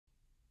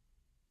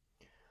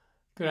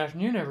Good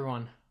afternoon,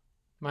 everyone.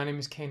 My name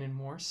is Canaan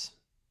Morse,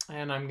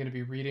 and I'm going to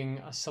be reading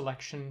a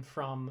selection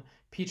from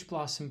Peach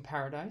Blossom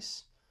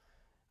Paradise,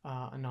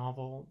 a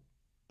novel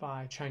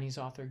by Chinese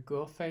author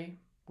Guo Fei,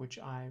 which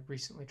I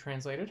recently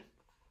translated,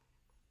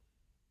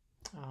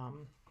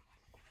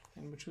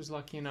 and which was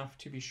lucky enough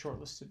to be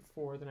shortlisted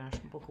for the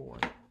National Book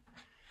Award.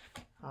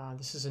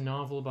 This is a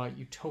novel about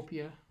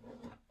utopia,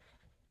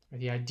 or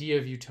the idea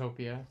of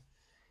utopia,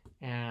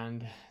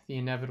 and the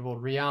inevitable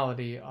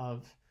reality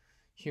of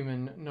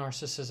human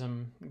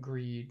narcissism,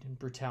 greed, and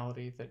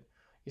brutality that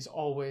is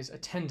always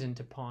attendant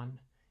upon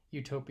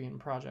utopian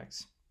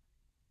projects.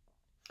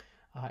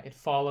 It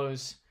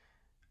follows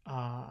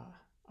a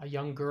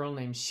young girl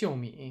named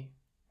Xiumi,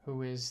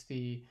 who is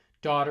the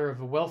daughter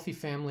of a wealthy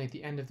family at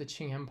the end of the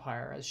Qing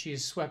Empire, as she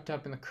is swept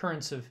up in the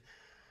currents of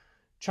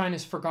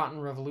China's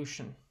forgotten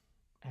revolution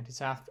and its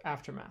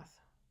aftermath.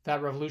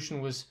 That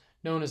revolution was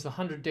known as the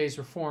 100 Days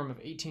Reform of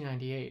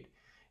 1898.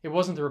 It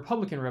wasn't the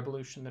Republican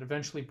Revolution that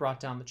eventually brought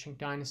down the Qing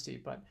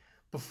dynasty, but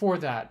before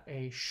that,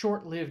 a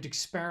short-lived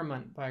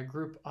experiment by a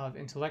group of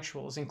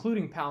intellectuals,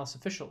 including palace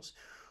officials,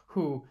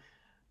 who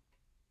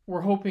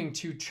were hoping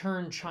to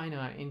turn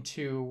China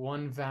into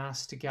one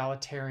vast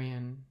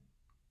egalitarian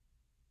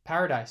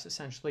paradise,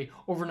 essentially,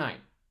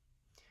 overnight.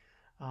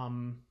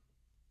 And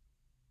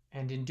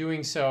in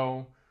doing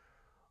so,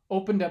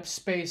 opened up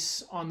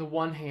space on the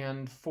one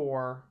hand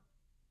for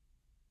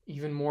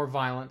even more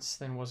violence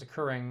than was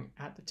occurring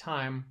at the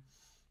time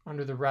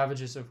under the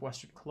ravages of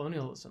Western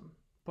colonialism,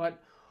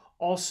 but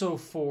also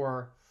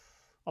for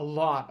a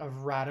lot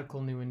of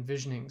radical new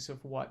envisionings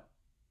of what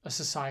a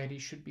society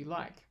should be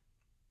like.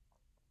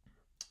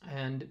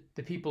 And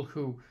the people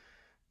who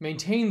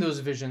maintain those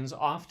visions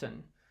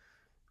often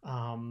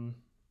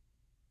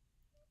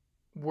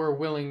were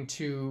willing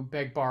to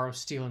beg, borrow,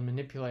 steal, and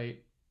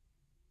manipulate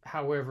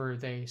however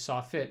they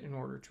saw fit in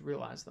order to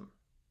realize them.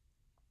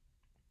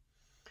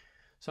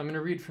 So I'm going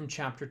to read from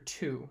chapter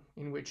 2,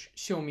 in which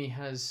Xiumi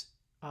has,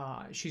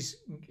 she's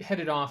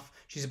headed off,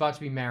 she's about to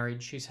be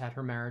married, she's had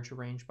her marriage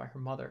arranged by her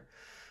mother.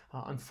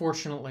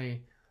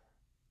 Unfortunately,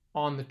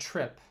 on the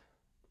trip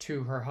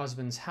to her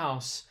husband's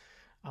house,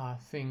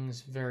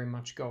 things very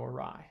much go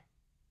awry.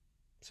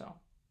 So,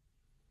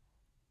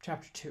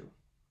 chapter 2.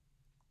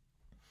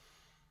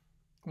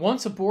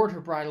 Once aboard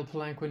her bridal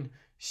palanquin,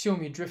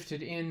 Xiumi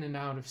drifted in and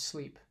out of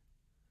sleep.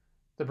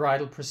 The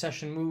bridal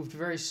procession moved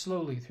very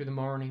slowly through the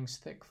morning's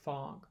thick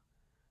fog.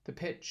 The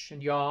pitch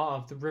and yaw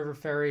of the river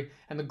ferry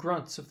and the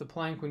grunts of the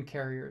palanquin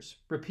carriers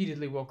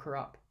repeatedly woke her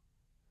up.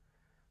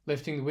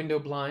 Lifting the window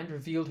blind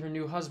revealed her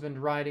new husband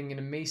riding an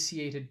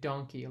emaciated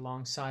donkey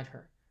alongside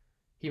her.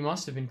 He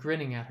must have been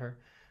grinning at her,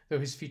 though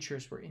his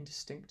features were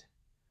indistinct.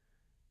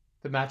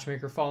 The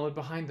matchmaker followed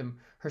behind them,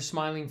 her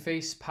smiling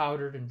face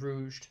powdered and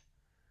rouged.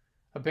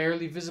 A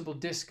barely visible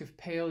disk of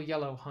pale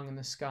yellow hung in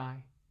the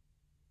sky.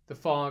 The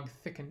fog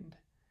thickened,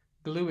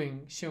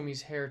 gluing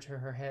Xiumi's hair to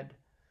her head.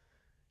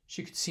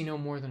 She could see no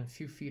more than a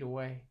few feet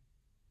away.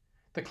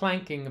 The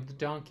clanking of the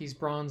donkey's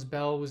bronze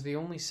bell was the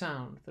only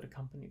sound that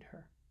accompanied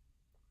her.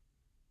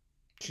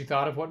 She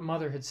thought of what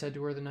Mother had said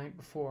to her the night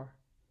before.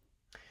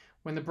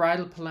 When the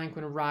bridal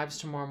palanquin arrives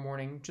tomorrow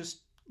morning,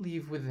 just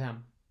leave with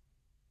them.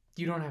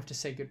 You don't have to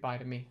say goodbye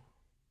to me.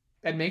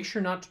 And make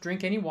sure not to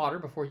drink any water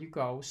before you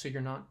go, so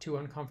you're not too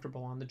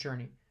uncomfortable on the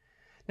journey.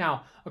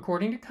 Now,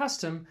 according to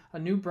custom, a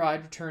new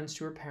bride returns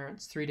to her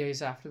parents 3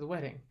 days after the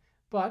wedding.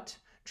 But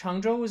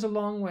Changzhou is a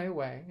long way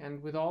away,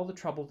 and with all the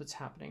trouble that's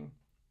happening,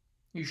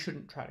 you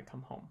shouldn't try to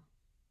come home.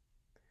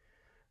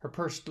 Her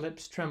pursed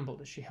lips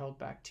trembled as she held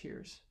back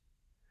tears.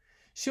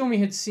 Xiumi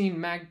had seen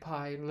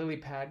Magpie and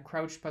Lilypad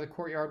crouched by the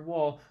courtyard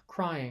wall,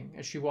 crying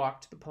as she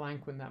walked to the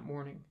palanquin that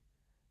morning.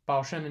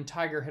 Baoshen and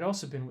Tiger had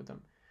also been with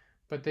them,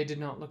 but they did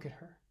not look at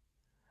her.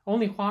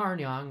 Only Hua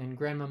Ernyang and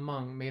Grandma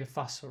Meng made a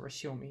fuss over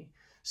Xiumi,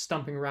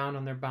 stumping around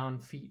on their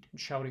bound feet and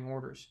shouting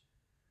orders.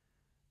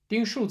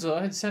 Ding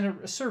Shuze had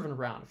sent a servant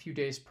around a few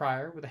days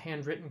prior with a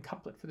handwritten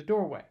couplet for the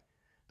doorway,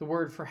 the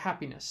word for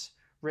happiness,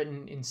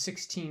 written in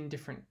 16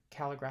 different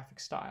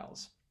calligraphic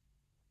styles.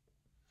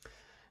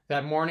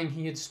 That morning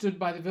he had stood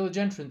by the village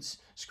entrance,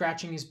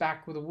 scratching his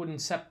back with a wooden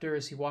scepter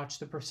as he watched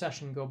the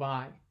procession go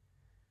by.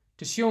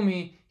 To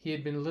Xiumi, he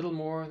had been little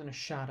more than a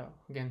shadow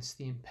against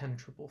the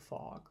impenetrable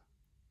fog.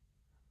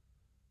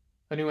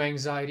 A new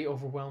anxiety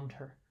overwhelmed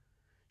her.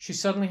 She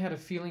suddenly had a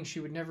feeling she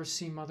would never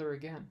see Mother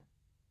again.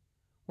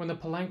 When the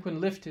palanquin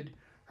lifted,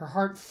 her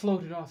heart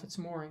floated off its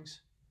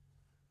moorings.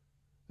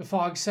 The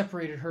fog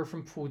separated her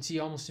from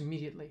Puji almost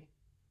immediately.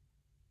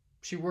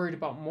 She worried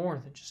about more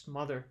than just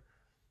Mother.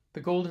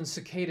 The golden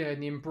cicada in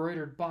the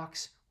embroidered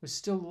box was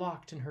still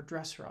locked in her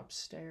dresser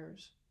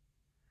upstairs.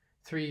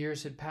 3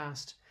 years had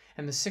passed,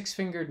 and the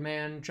six-fingered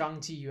man Zhang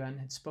Jiyuan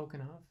had spoken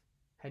of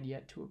had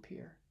yet to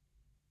appear.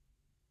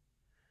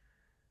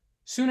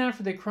 Soon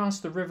after they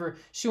crossed the river,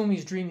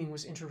 Xiumi's dreaming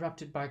was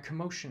interrupted by a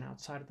commotion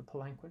outside of the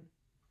palanquin.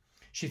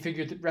 She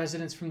figured that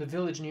residents from the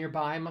village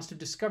nearby must have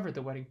discovered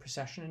the wedding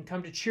procession and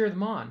come to cheer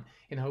them on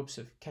in hopes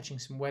of catching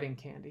some wedding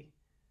candy.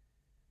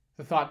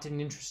 The thought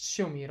didn't interest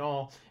Xiumi at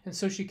all, and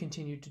so she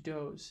continued to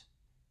doze.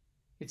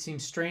 It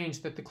seemed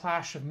strange that the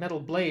clash of metal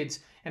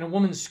blades and a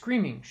woman's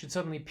screaming should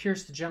suddenly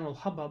pierce the general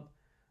hubbub,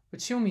 but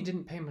Xiumi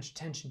didn't pay much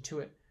attention to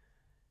it.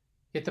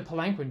 Yet the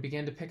palanquin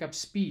began to pick up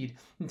speed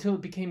until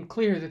it became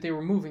clear that they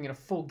were moving at a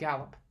full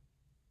gallop.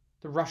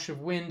 The rush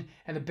of wind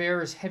and the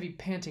bearer's heavy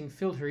panting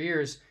filled her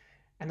ears,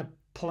 and the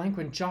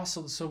palanquin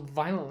jostled so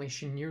violently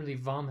she nearly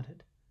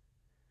vomited.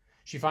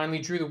 She finally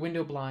drew the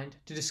window blind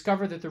to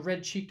discover that the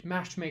red-cheeked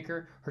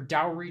matchmaker, her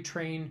dowry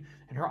train,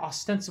 and her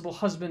ostensible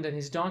husband and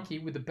his donkey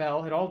with the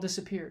bell had all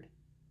disappeared.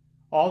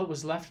 All that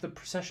was left of the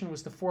procession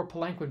was the 4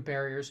 palanquin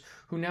barriers,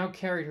 who now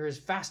carried her as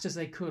fast as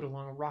they could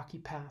along a rocky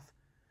path.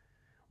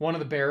 One of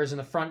the bearers in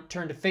the front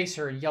turned to face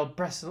her and yelled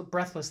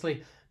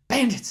breathlessly,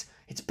 "Bandits!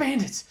 It's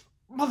bandits!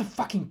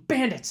 Motherfucking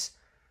bandits!"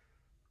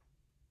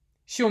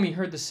 Xiumi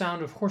heard the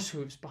sound of horse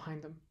hooves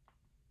behind them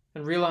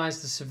and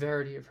realized the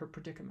severity of her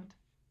predicament.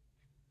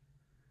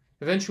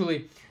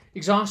 Eventually,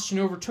 exhaustion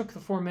overtook the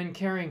 4 men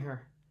carrying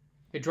her.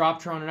 They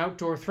dropped her on an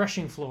outdoor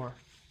threshing floor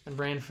and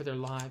ran for their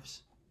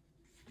lives.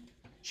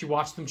 She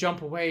watched them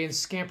jump away and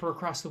scamper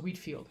across the wheat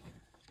field,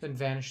 then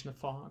vanish in the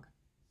fog.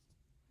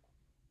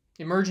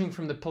 Emerging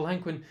from the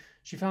palanquin,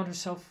 she found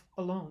herself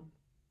alone.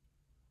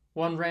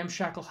 One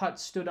ramshackle hut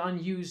stood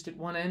unused at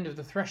one end of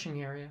the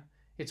threshing area,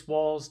 its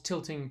walls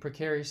tilting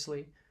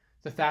precariously,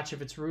 the thatch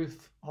of its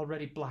roof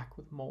already black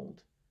with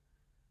mold.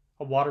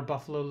 A water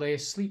buffalo lay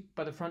asleep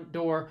by the front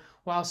door,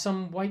 while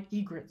some white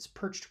egrets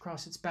perched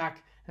across its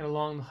back and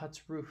along the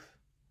hut's roof.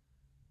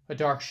 A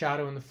dark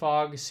shadow in the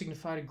fog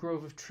signified a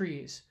grove of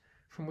trees,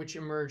 from which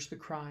emerged the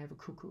cry of a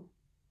cuckoo.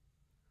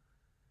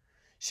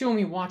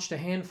 Xiumi watched a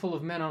handful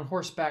of men on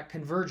horseback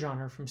converge on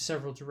her from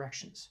several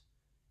directions.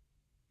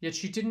 Yet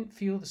she didn't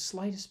feel the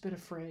slightest bit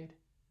afraid.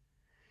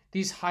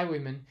 These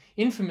highwaymen,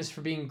 infamous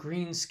for being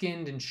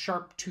green-skinned and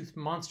sharp-toothed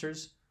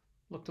monsters,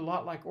 looked a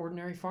lot like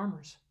ordinary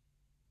farmers.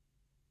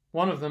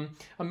 One of them,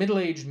 a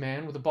middle-aged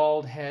man with a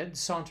bald head,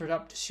 sauntered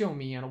up to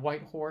Xiumi on a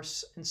white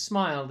horse and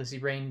smiled as he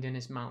reined in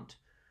his mount.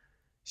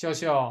 "Xiao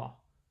Xiao,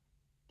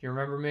 do you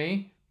remember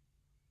me?"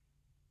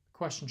 The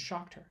question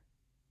shocked her.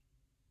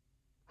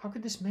 How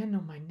could this man know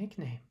my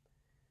nickname?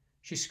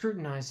 She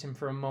scrutinized him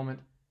for a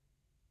moment.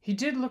 He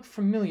did look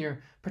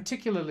familiar,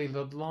 particularly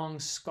the long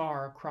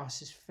scar across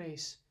his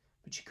face,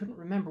 but she couldn't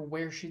remember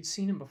where she'd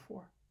seen him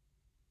before.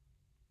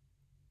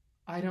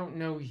 "I don't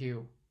know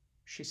you,"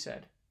 she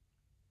said.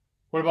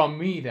 "What about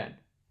me, then?"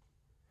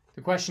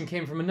 The question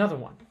came from another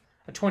one,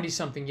 a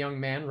 20-something young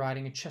man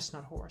riding a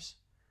chestnut horse.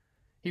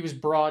 He was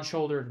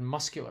broad-shouldered and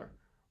muscular,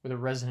 with a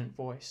resonant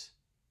voice.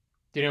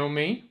 "Do you know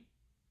me?"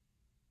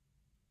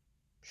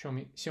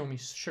 Xiumi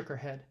shook her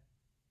head.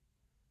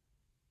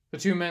 The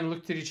 2 men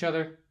looked at each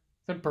other,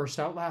 then burst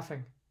out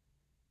laughing.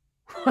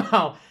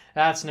 "Well,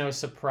 that's no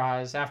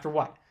surprise. After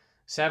what,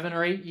 7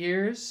 or 8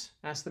 years?"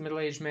 asked the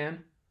middle-aged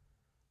man.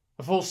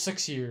 "A full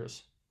 6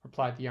 years,"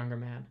 replied the younger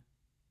man.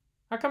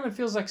 "How come it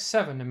feels like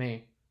 7 to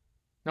me?"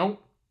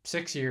 "Nope,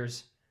 6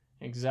 years.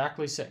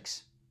 Exactly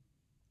 6.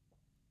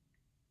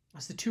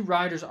 As the 2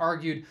 riders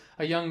argued,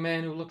 a young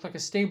man who looked like a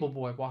stable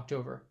boy walked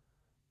over.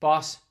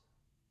 "Boss,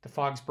 the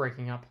fog's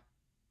breaking up."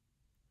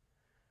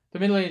 The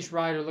middle-aged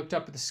rider looked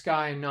up at the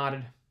sky and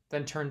nodded,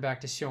 then turned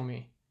back to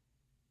Xiumi.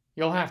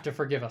 "You'll have to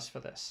forgive us for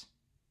this."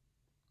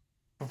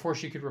 Before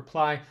she could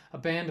reply, a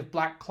band of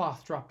black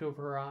cloth dropped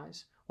over her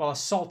eyes, while a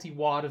salty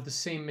wad of the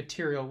same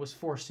material was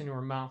forced into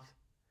her mouth.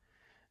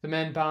 The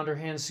men bound her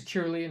hands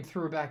securely and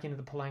threw her back into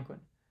the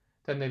palanquin.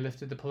 Then they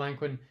lifted the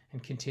palanquin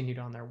and continued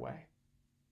on their way.